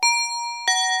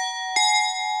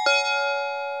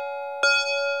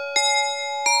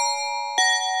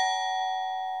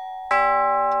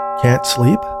Can't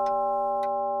sleep?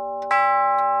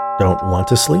 Don't want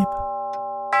to sleep?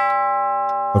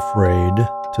 Afraid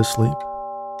to sleep?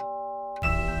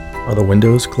 Are the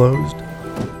windows closed?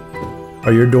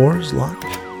 Are your doors locked?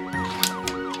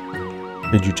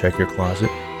 Did you check your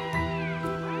closet?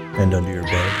 And under your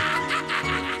bed?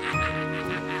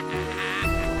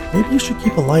 Maybe you should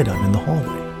keep a light on in the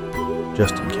hallway,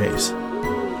 just in case.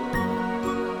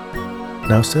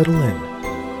 Now settle in.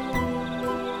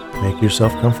 Make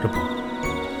yourself comfortable.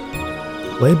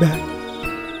 Lay back.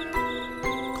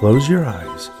 Close your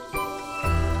eyes.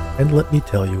 And let me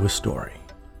tell you a story.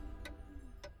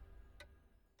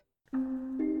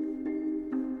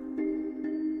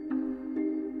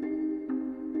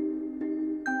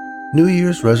 New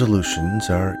Year's resolutions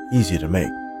are easy to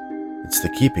make. It's the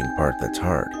keeping part that's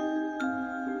hard.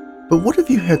 But what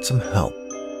if you had some help?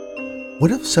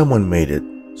 What if someone made it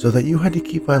so that you had to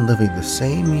keep on living the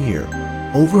same year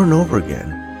over and over again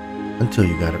until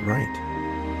you got it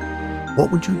right?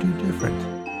 What would you do different?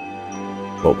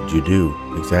 What would you do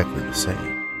exactly the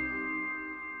same?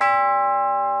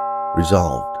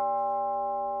 Resolved.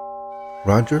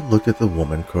 Roger looked at the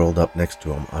woman curled up next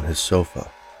to him on his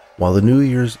sofa while the New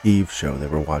Year's Eve show they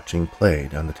were watching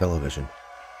played on the television.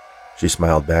 She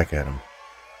smiled back at him.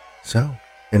 "So,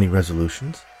 any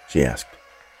resolutions?" she asked.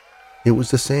 It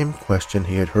was the same question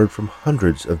he had heard from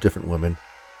hundreds of different women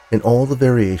in all the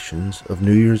variations of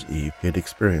New Year's Eve he had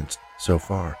experienced so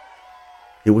far.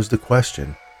 It was the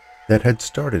question that had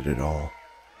started it all.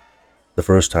 The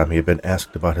first time he had been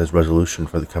asked about his resolution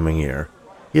for the coming year,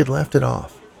 he had laughed it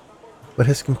off. But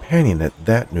his companion at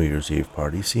that New Year's Eve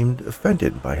party seemed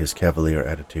offended by his cavalier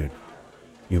attitude.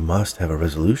 "You must have a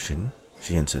resolution,"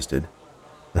 she insisted.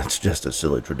 "That's just a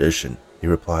silly tradition," he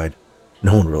replied.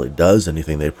 "No one really does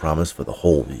anything they promise for the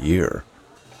whole year."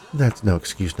 "That's no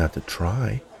excuse not to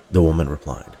try," the woman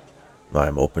replied.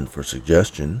 "I'm open for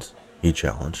suggestions," he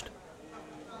challenged.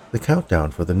 The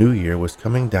countdown for the new year was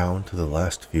coming down to the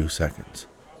last few seconds.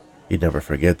 He'd never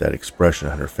forget that expression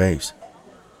on her face.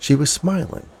 She was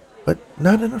smiling, but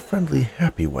not in a friendly,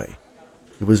 happy way.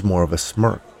 It was more of a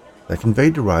smirk that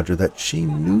conveyed to Roger that she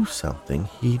knew something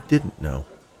he didn't know.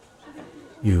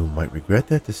 "You might regret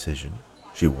that decision,"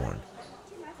 she warned.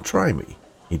 "Try me,"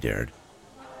 he dared.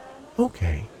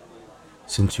 "Okay.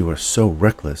 Since you are so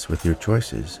reckless with your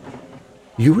choices,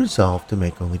 you resolve to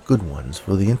make only good ones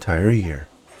for the entire year."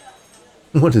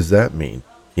 "What does that mean?"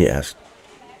 he asked.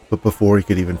 But before he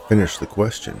could even finish the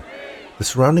question, the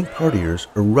surrounding partiers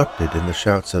erupted in the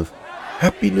shouts of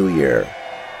 "Happy New Year!"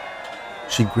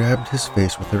 She grabbed his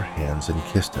face with her hands and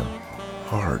kissed him,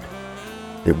 hard.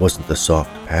 It wasn't the soft,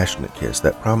 passionate kiss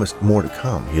that promised more to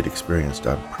come he had experienced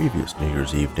on previous New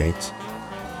Year's Eve dates.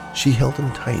 She held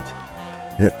him tight,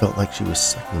 and it felt like she was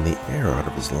sucking the air out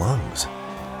of his lungs.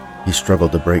 He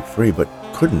struggled to break free, but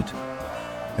couldn't,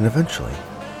 and eventually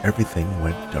everything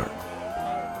went dark.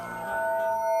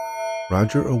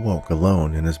 Roger awoke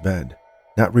alone in his bed,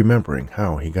 not remembering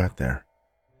how he got there.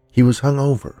 He was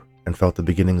hungover and felt the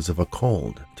beginnings of a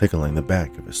cold tickling the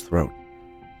back of his throat.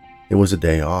 It was a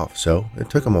day off, so it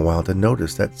took him a while to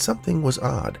notice that something was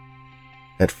odd.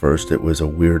 At first, it was a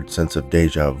weird sense of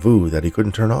déjà vu that he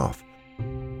couldn't turn off.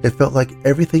 It felt like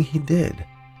everything he did,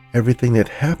 everything that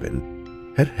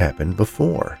had happened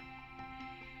before.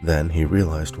 Then he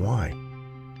realized why.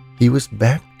 He was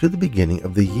back to the beginning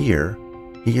of the year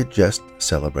he had just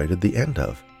celebrated the end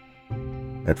of.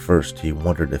 At first, he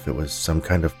wondered if it was some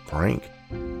kind of prank.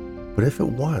 But if it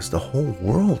was, the whole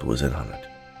world was in on it.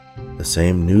 The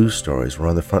same news stories were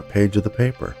on the front page of the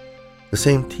paper. The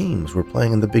same teams were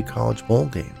playing in the big college bowl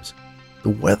games. The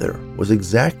weather was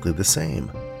exactly the same.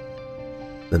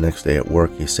 The next day at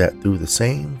work, he sat through the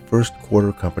same first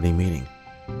quarter company meeting,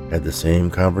 had the same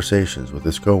conversations with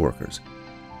his coworkers,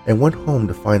 and went home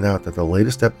to find out that the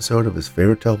latest episode of his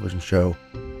favorite television show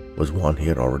was one he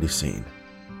had already seen.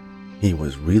 He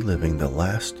was reliving the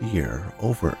last year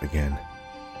over again.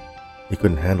 He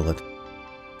couldn't handle it.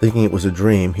 Thinking it was a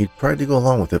dream, he tried to go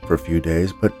along with it for a few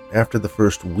days, but after the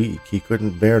first week, he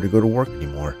couldn't bear to go to work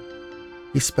anymore.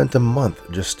 He spent a month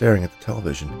just staring at the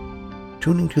television,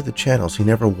 tuning to the channels he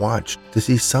never watched to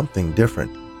see something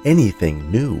different, anything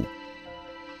new.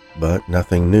 But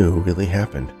nothing new really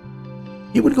happened.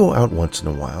 He would go out once in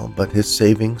a while, but his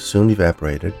savings soon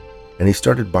evaporated, and he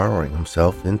started borrowing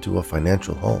himself into a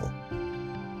financial hole.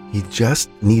 He just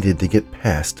needed to get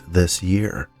past this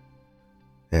year.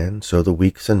 And so the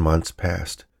weeks and months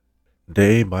passed,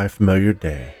 day by familiar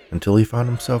day, until he found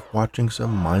himself watching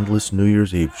some mindless New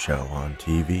Year's Eve show on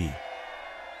TV.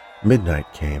 Midnight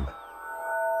came.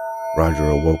 Roger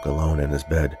awoke alone in his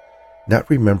bed, not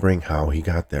remembering how he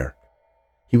got there.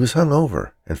 He was hung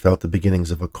over and felt the beginnings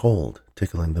of a cold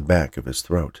tickling the back of his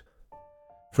throat.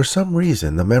 For some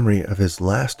reason, the memory of his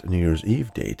last New Year's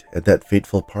Eve date at that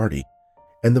fateful party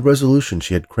and the resolution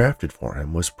she had crafted for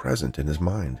him was present in his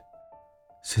mind.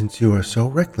 Since you are so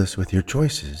reckless with your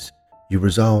choices, you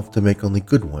resolve to make only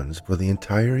good ones for the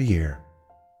entire year.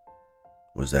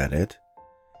 Was that it?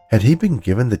 Had he been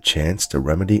given the chance to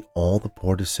remedy all the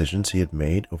poor decisions he had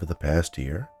made over the past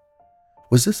year?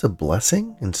 Was this a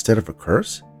blessing instead of a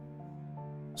curse?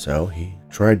 So he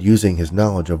tried using his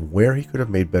knowledge of where he could have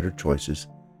made better choices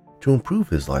to improve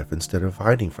his life instead of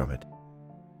hiding from it.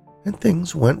 And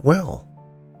things went well,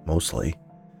 mostly.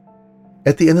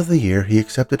 At the end of the year, he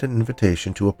accepted an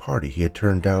invitation to a party he had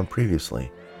turned down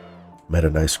previously, met a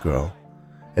nice girl,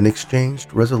 and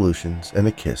exchanged resolutions and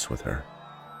a kiss with her.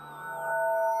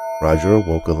 Roger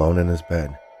awoke alone in his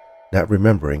bed, not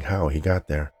remembering how he got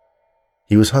there.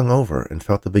 He was hung over and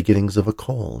felt the beginnings of a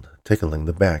cold tickling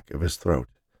the back of his throat.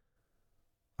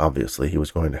 Obviously, he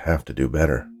was going to have to do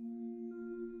better.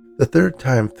 The third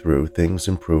time through, things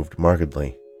improved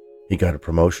markedly. He got a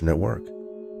promotion at work,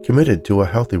 committed to a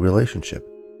healthy relationship,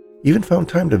 even found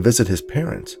time to visit his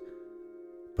parents.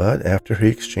 But after he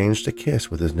exchanged a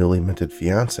kiss with his newly minted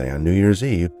fiancée on New Year's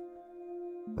Eve,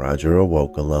 Roger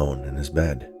awoke alone in his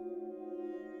bed.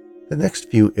 The next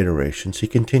few iterations, he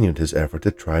continued his effort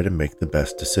to try to make the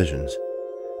best decisions,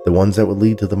 the ones that would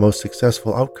lead to the most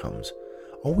successful outcomes,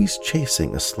 always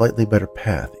chasing a slightly better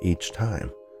path each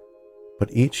time.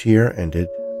 But each year ended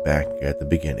back at the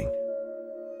beginning.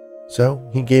 So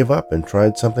he gave up and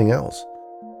tried something else.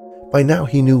 By now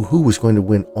he knew who was going to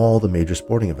win all the major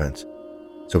sporting events,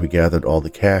 so he gathered all the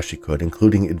cash he could,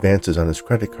 including advances on his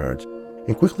credit cards,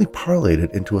 and quickly parlayed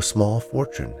it into a small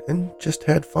fortune and just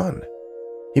had fun.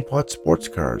 He bought sports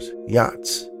cars,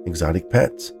 yachts, exotic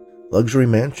pets, luxury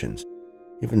mansions,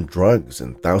 even drugs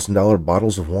and $1,000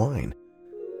 bottles of wine.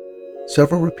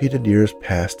 Several repeated years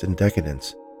passed in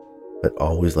decadence, but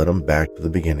always led him back to the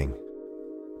beginning.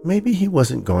 Maybe he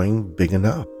wasn't going big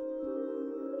enough.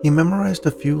 He memorized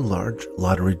a few large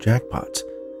lottery jackpots,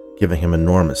 giving him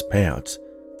enormous payouts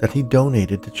that he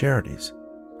donated to charities,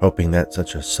 hoping that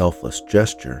such a selfless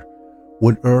gesture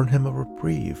would earn him a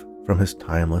reprieve from his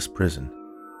timeless prison.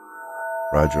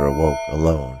 Roger awoke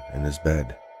alone in his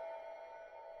bed.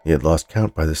 He had lost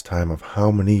count by this time of how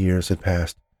many years had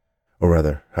passed, or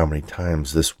rather, how many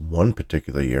times this one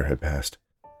particular year had passed.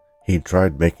 He'd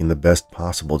tried making the best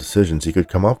possible decisions he could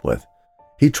come up with.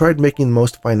 He tried making the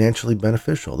most financially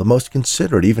beneficial, the most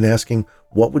considerate, even asking,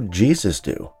 what would Jesus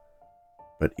do?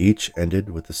 But each ended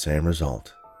with the same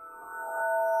result.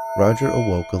 Roger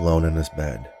awoke alone in his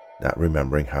bed, not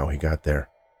remembering how he got there.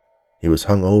 He was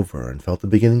hung over and felt the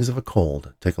beginnings of a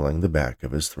cold tickling the back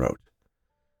of his throat.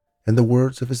 And the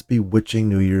words of his bewitching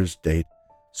New Year's date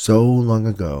so long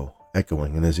ago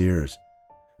echoing in his ears,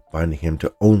 binding him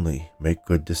to only make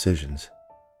good decisions.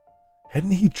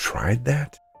 Hadn't he tried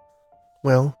that?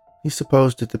 Well, he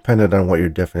supposed it depended on what your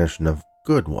definition of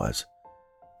good was.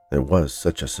 There was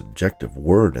such a subjective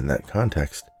word in that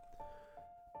context.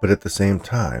 But at the same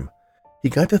time, he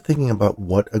got to thinking about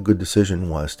what a good decision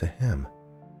was to him.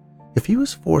 If he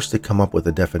was forced to come up with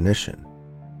a definition,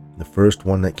 the first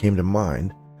one that came to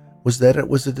mind was that it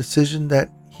was a decision that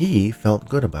he felt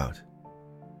good about.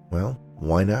 Well,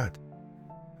 why not?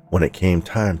 When it came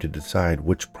time to decide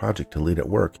which project to lead at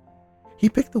work, he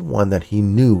picked the one that he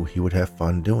knew he would have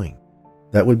fun doing,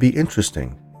 that would be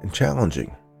interesting and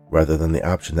challenging, rather than the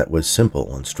option that was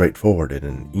simple and straightforward and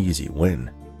an easy win.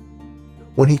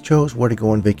 When he chose where to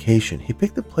go on vacation, he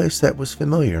picked the place that was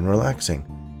familiar and relaxing,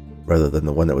 rather than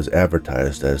the one that was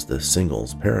advertised as the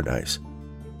singles paradise.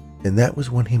 And that was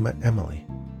when he met Emily,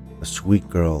 a sweet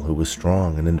girl who was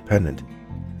strong and independent,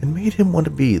 and made him want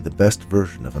to be the best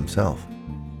version of himself.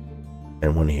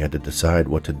 And when he had to decide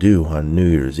what to do on New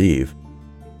Year's Eve,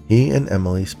 he and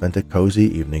Emily spent a cozy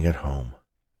evening at home.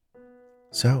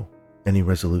 "So, any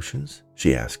resolutions?"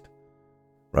 she asked.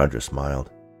 Roger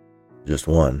smiled. "Just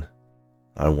one.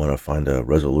 I want to find a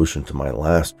resolution to my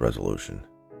last resolution."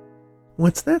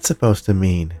 "What's that supposed to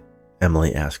mean?"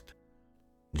 Emily asked.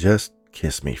 "Just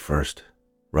kiss me first,"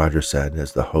 Roger said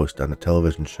as the host on a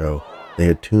television show they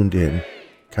had tuned in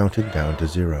counted down to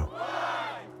 0.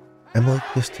 Emily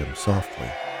kissed him softly,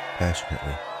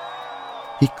 passionately.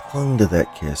 He clung to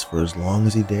that kiss for as long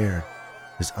as he dared,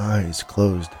 his eyes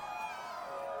closed.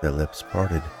 Their lips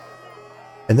parted.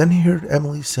 And then he heard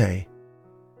Emily say,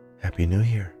 "Happy New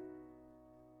Year."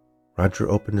 Roger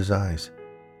opened his eyes.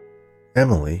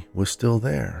 Emily was still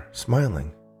there,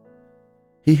 smiling.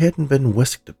 He hadn't been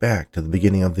whisked back to the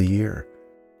beginning of the year,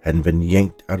 hadn't been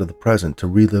yanked out of the present to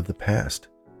relive the past.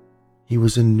 He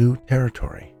was in new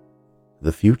territory,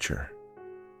 the future.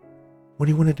 "What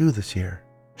do you want to do this year?"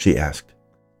 she asked.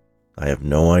 "I have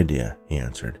no idea," he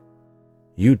answered.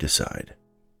 "You decide."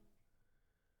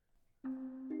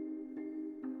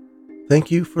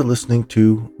 Thank you for listening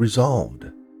to Resolved,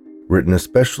 written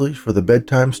especially for the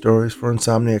Bedtime Stories for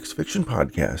Insomniacs Fiction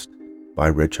podcast by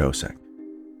Rich Hosek.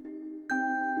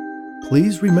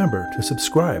 Please remember to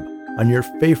subscribe on your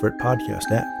favorite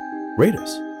podcast app. Rate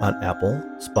us on Apple,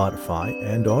 Spotify,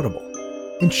 and Audible.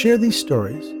 And share these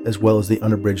stories, as well as the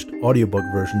unabridged audiobook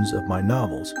versions of my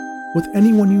novels, with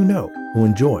anyone you know who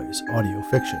enjoys audio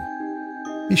fiction.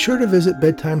 Be sure to visit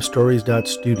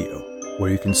bedtimestories.studio,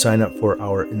 where you can sign up for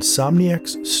our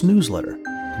Insomniacs Snoozeletter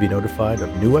to be notified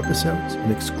of new episodes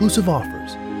and exclusive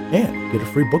offers, and get a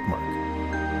free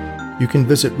bookmark. You can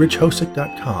visit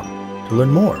richhosek.com to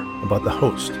learn more about the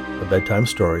host of Bedtime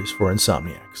Stories for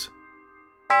Insomniacs.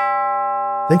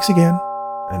 Thanks again,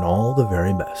 and all the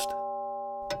very best.